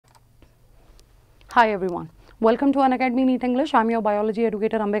Hi everyone, welcome to Unacademy NEET English. I'm your biology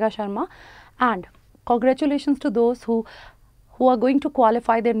educator Ambika Sharma, and congratulations to those who are going to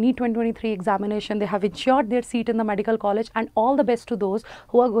qualify their NEET 2023 examination. They have ensured their seat in the medical college, and all the best to those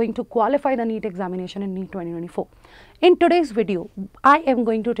who are going to qualify the NEET examination in NEET 2024. In today's video, I am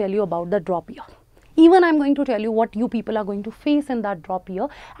going to tell you about the drop year. Even I'm going to tell you what you people are going to face in that drop year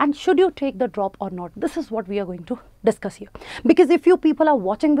and should you take the drop or not. This is what we are going to discuss here. Because if you people are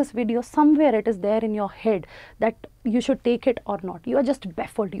watching this video, somewhere it is there in your head that you should take it or not. You are just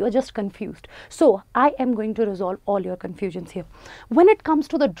baffled, you are just confused. So I am going to resolve all your confusions here. When it comes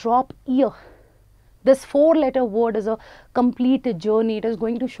to the drop year, this 4-letter word is a complete journey. It is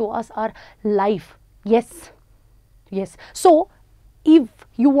going to show us our life. Yes. So if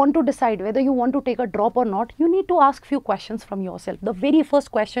you want to decide whether you want to take a drop or not, you need to ask few questions from yourself. The very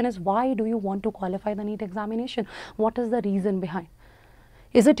first question is, why do you want to qualify the NEET examination? What is the reason behind?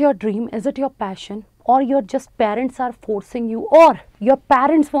 Is it your dream? Is it your passion? Or your just parents are forcing you, or your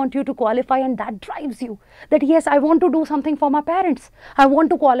parents want you to qualify and that drives you? That yes, I want to do something for my parents. I want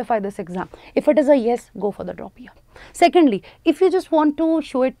to qualify this exam. If it is a yes, go for the drop year. Secondly, if you just want to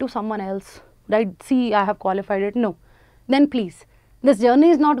show it to someone else, right? See, I have qualified it. No. Then please. This journey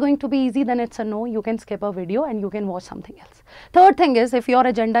is not going to be easy, then it's a no. You can skip a video and you can watch something else. Third thing is, if your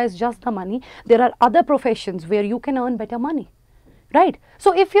agenda is just the money, there are other professions where you can earn better money, right?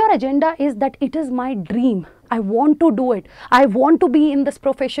 So if your agenda is that it is my dream, I want to do it, I want to be in this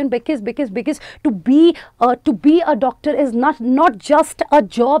profession because to be a doctor is not just a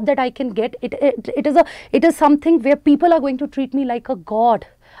job that I can get. It is something where people are going to treat me like a god.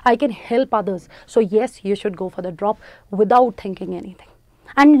 I can help others. So yes, you should go for the drop without thinking anything.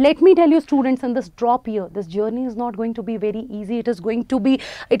 And let me tell you, students, in this drop year, this journey is not going to be very easy. It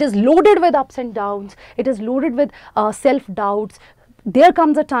is loaded with ups and downs. It is loaded with self-doubts. There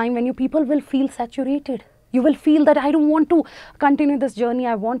comes a time when you people will feel saturated. You will feel that I don't want to continue this journey.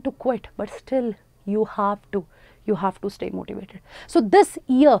 I want to quit. But still, you have to stay motivated. So this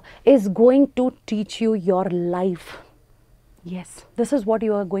year is going to teach you your life. Yes, this is what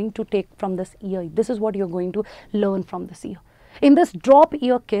you are going to take from this year. This is what you are going to learn from this year. In this drop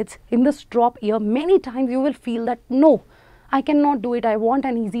year, kids, in this drop year, many times you will feel that, no, I cannot do it. I want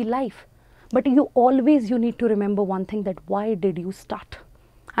an easy life. But you need to remember one thing, that why did you start?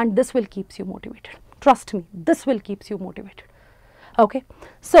 And this will keep you motivated. Trust me, this will keep you motivated. Okay.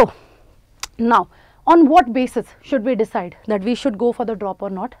 So now, on what basis should we decide that we should go for the drop or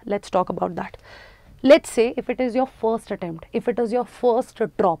not? Let's talk about that. Let's say if it is your first attempt, if it is your first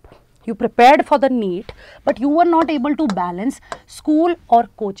drop, you prepared for the NEET, but you were not able to balance school or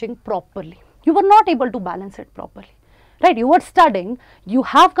coaching properly. You were not able to balance it properly, right? You were studying, you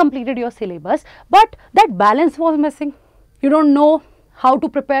have completed your syllabus, but that balance was missing. You don't know how to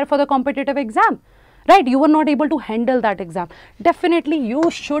prepare for the competitive exam, right? You were not able to handle that exam. Definitely,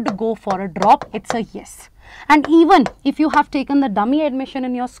 you should go for a drop. It's a yes. And even if you have taken the dummy admission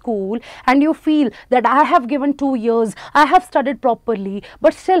in your school and you feel that I have given 2 years, I have studied properly,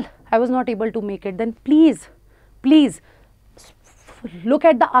 but still I was not able to make it, then please look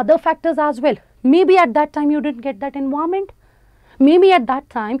at the other factors as well. Maybe at that time you didn't get that environment. Maybe at that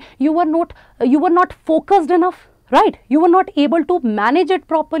time you were not focused enough, right? You were not able to manage it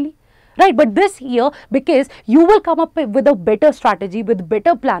properly. Right, but this year, because you will come up with a better strategy, with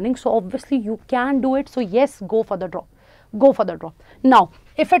better planning, so obviously you can do it. So yes, go for the drop. Go for the drop. Now,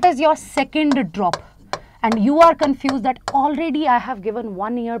 if it is your second drop and you are confused that already I have given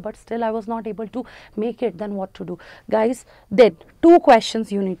 1 year, but still I was not able to make it, then what to do? Guys, then 2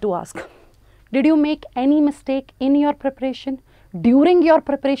 questions you need to ask. Did you make any mistake in your preparation? During your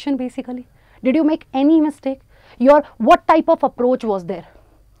preparation, basically? Did you make any mistake? What type of approach was there?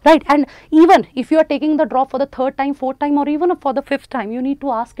 Right, and even if you are taking the drop for the 3rd time, 4th time, or even for the 5th time, you need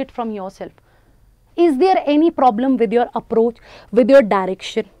to ask it from yourself. Is there any problem with your approach, with your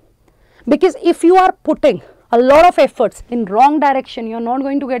direction? Because if you are putting a lot of efforts in wrong direction, you are not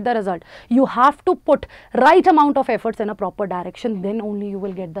going to get the result. You have to put right amount of efforts in a proper direction, then only you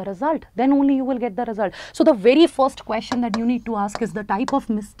will get the result. So the very first question that you need to ask is the type of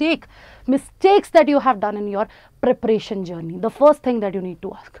mistakes that you have done in your preparation journey. The first thing that you need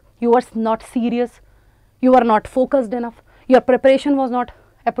to ask. You are not serious. You are not focused enough. Your preparation was not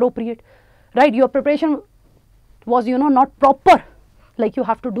appropriate, right? Your preparation was, not proper, like you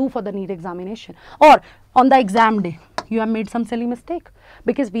have to do for the NEET examination. Or on the exam day, you have made some silly mistake.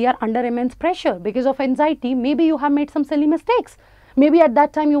 Because we are under immense pressure, because of anxiety, maybe you have made some silly mistakes. Maybe at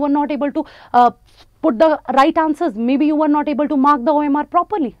that time you were not able to put the right answers. Maybe you were not able to mark the OMR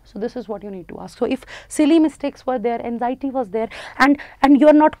properly. So this is what you need to ask. So if silly mistakes were there, anxiety was there, and you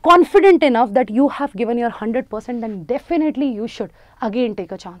are not confident enough that you have given your 100%, then definitely you should again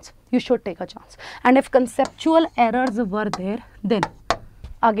take a chance. You should take a chance. And if conceptual errors were there, then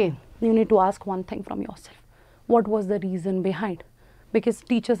again you need to ask one thing from yourself. What was the reason behind? Because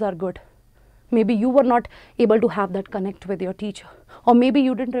teachers are good. Maybe you were not able to have that connect with your teacher, or maybe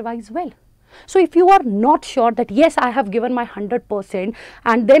you didn't revise well. So if you are not sure that yes, I have given my 100%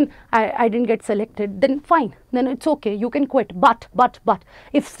 and then I didn't get selected, then fine, then it's okay, you can quit. But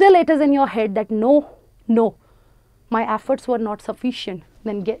if still it is in your head that no, my efforts were not sufficient,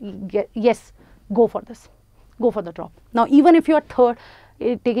 then yes, go for this, go for the drop. Now even if you are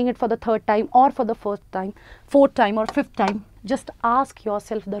taking it for the third time or for the first time, fourth time or fifth time, just ask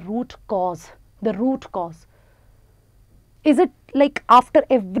yourself the root cause. The root cause. Is it like after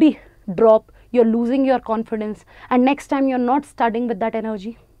every drop you're losing your confidence and next time you're not studying with that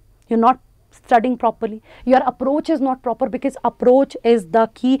energy, you're not studying properly, your approach is not proper? Because approach is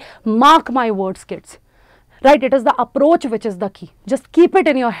the key. Mark my words, kids, right? It is the approach which is the key. Just keep it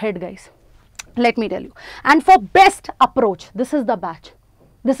in your head, guys. Let me tell you. And for best approach, this is the batch.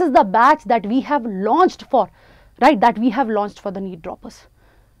 This is the batch that we have launched for, right? That we have launched for the NEET droppers.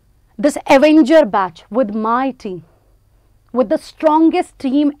 This Avenger batch with my team, with the strongest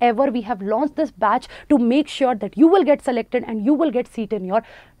team ever, we have launched this batch to make sure that you will get selected and you will get seat in your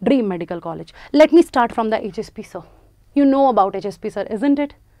dream medical college. Let me start from the HSP, sir. You know about HSP, sir, isn't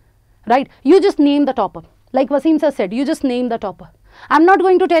it? Right? You just name the topper. Like Wasim sir said, you just name the topper. I'm not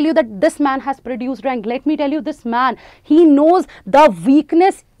going to tell you that this man has produced rank. Let me tell you, this man, he knows the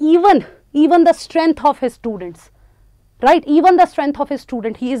weakness, even the strength of his students. Right? Even the strength of his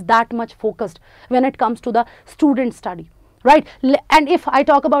student, he is that much focused when it comes to the student study. Right? And if I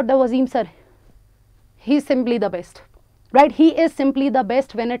talk about the Wasim sir, he's simply the best. Right? He is simply the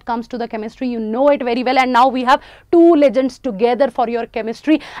best when it comes to the chemistry. You know it very well. And now we have two legends together for your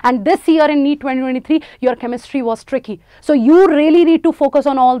chemistry. And this year in NEET 2023, your chemistry was tricky. So you really need to focus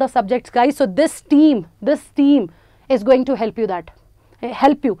on all the subjects, guys. So this team is going to help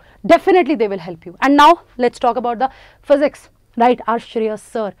you Definitely they will help you. And now let's talk about the physics. Right, Shreyas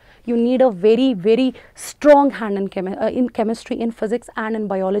sir, you need a very strong hand in chemistry, in physics and in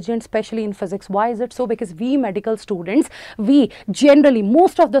biology, and especially in physics. Why is it so? Because we medical students, we generally,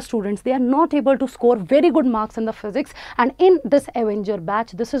 most of the students, they are not able to score very good marks in the physics, and in this Avenger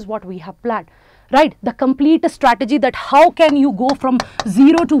batch, this is what we have planned. Right, the complete strategy that how can you go from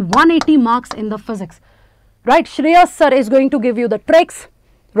 0 to 180 marks in the physics. Right, Shreyas sir is going to give you the tricks,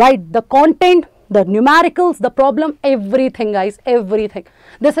 right, the content, the numericals, the problem, everything, guys, everything.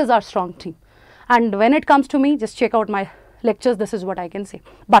 This is our strong team. And when it comes to me, just check out my lectures. This is what I can say.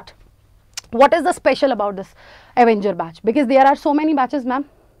 But what is the special about this Avenger batch? Because there are so many batches, ma'am.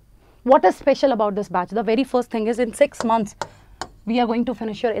 What is special about this batch? The very first thing is, in 6 months, we are going to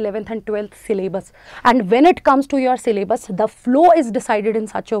finish your 11th and 12th syllabus. And when it comes to your syllabus, the flow is decided in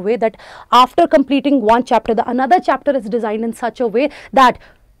such a way that after completing one chapter, the another chapter is designed in such a way that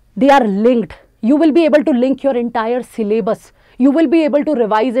they are linked. You will be able to link your entire syllabus. You will be able to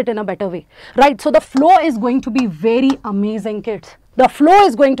revise it in a better way, right? So the flow is going to be very amazing, kids. The flow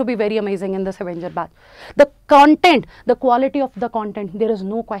is going to be very amazing in this Avenger batch. The content, the quality of the content, there is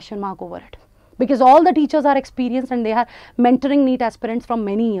no question mark over it. Because all the teachers are experienced and they are mentoring NEET aspirants from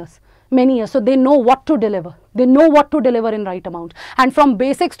many years. So they know what to deliver. They know what to deliver in right amount. And from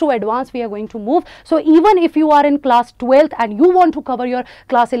basics to advanced, we are going to move. So even if you are in class 12th and you want to cover your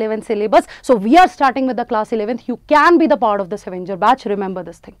class 11 syllabus, so we are starting with the class 11th. You can be the part of this Avenger batch. Remember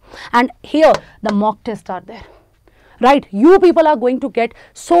this thing. And here, the mock tests are there. Right? You people are going to get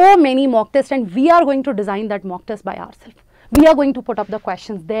so many mock tests, and we are going to design that mock test by ourselves. We are going to put up the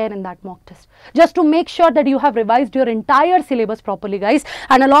questions there in that mock test, just to make sure that you have revised your entire syllabus properly, guys.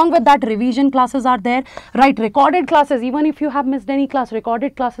 And along with that, revision classes are there, right? Recorded classes, even if you have missed any class,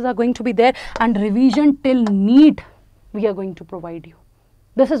 recorded classes are going to be there, and revision till NEET we are going to provide you.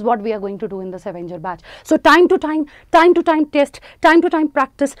 This is what we are going to do in this Avenger batch. So time to time test, time to time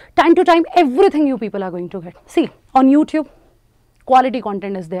practice, time to time everything you people are going to get. See, on YouTube, quality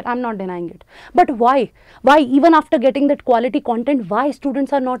content is there. I'm not denying it. But why? Why even after getting that quality content, why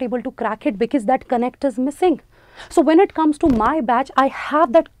students are not able to crack it? Because that connect is missing. So when it comes to my batch, I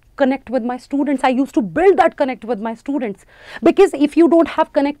have that connect with my students. I used to build that connect with my students. Because if you don't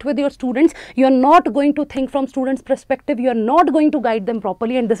have connect with your students, you're not going to think from students' perspective. You're not going to guide them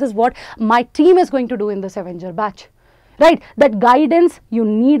properly. And this is what my team is going to do in this Avenger batch. right? That guidance you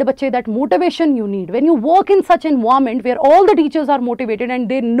need, bache, that motivation you need. When you work in such environment where all the teachers are motivated and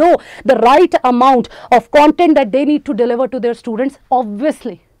they know the right amount of content that they need to deliver to their students,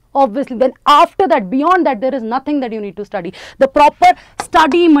 obviously, then after that, beyond that, there is nothing that you need to study. The proper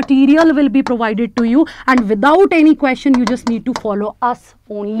study material will be provided to you, and without any question, you just need to follow us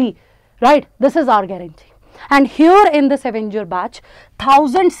only, right? This is our guarantee. And here in this Avenger batch,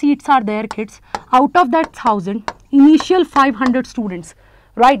 1000 seats are there, kids. Out of that 1000, initial 500 students,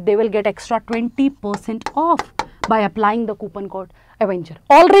 right, they will get extra 20% off by applying the coupon code Avenger.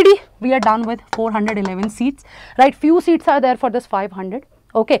 Already we are done with 411 seats, right? Few seats are there for this 500.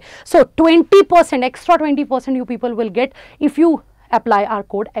 Okay, so 20%, extra 20% you people will get if you apply our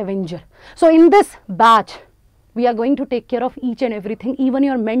code Avenger. So in this batch, we are going to take care of each and everything. Even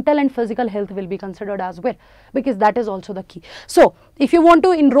your mental and physical health will be considered as well, because that is also the key. So if you want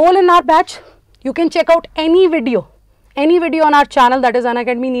to enroll in our batch, you can check out any video on our channel, that is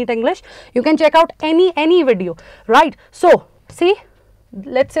Unacademy NEET English. You can check out any video, right? So see,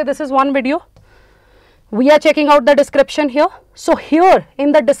 let's say this is one video. We are checking out the description here. So here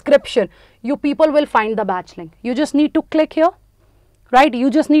in the description, you people will find the batch link. You just need to click here, right? You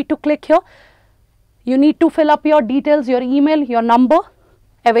just need to click here. You need to fill up your details, your email, your number.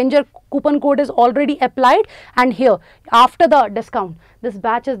 Avenger coupon code is already applied, and here after the discount, this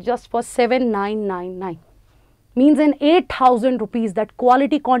batch is just for 7,999. Means in 8,000 rupees, that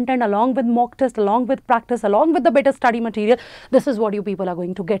quality content along with mock test, along with practice, along with the better study material, this is what you people are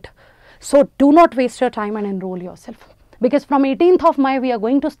going to get. So do not waste your time and enroll yourself, because from 18th of May we are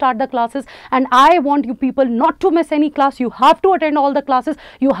going to start the classes, and I want you people not to miss any class. You have to attend all the classes,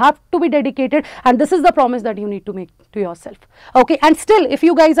 you have to be dedicated, and this is the promise that you need to make to yourself. Okay, and still, if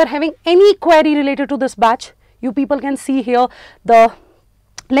you guys are having any query related to this batch, you people can see here the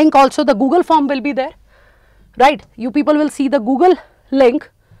link. Also the Google form will be there, right? You people will see the Google link.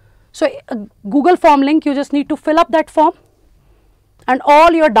 So Google form link, you just need to fill up that form and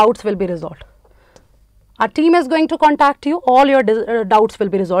all your doubts will be resolved. Our team is going to contact you. All your doubts will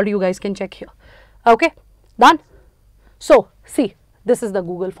be resolved. You guys can check here. Okay, done. So see, this is the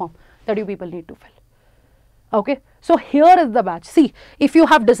Google form that you people need to fill. Okay, so here is the batch. See, if you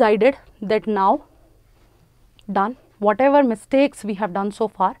have decided that now, done, whatever mistakes we have done so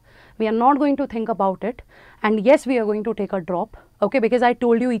far, we are not going to think about it, and yes, we are going to take a drop. Okay, because I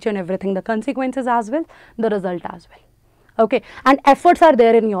told you each and everything, the consequences as well, the result as well. Okay, and efforts are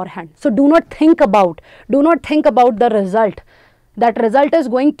there in your hand. So do not think about the result. That result is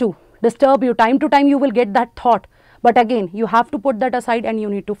going to disturb you. Time to time you will get that thought, but again you have to put that aside and you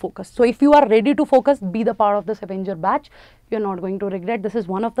need to focus. So if you are ready to focus, be the part of this Avenger batch. You are not going to regret. This is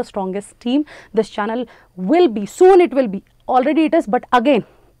one of the strongest team. This channel will be, soon it will be, already it is, but again,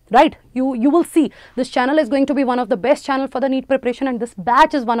 right, you will see this channel is going to be one of the best channel for the NEET preparation, and this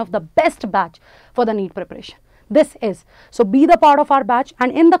batch is one of the best batch for the NEET preparation. This is. So be the part of our batch,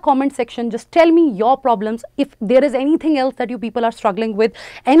 and in the comment section just tell me your problems. If there is anything else that you people are struggling with,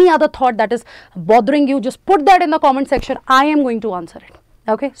 any other thought that is bothering you, just put that in the comment section. I am going to answer it.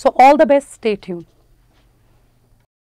 Okay, so all the best, stay tuned.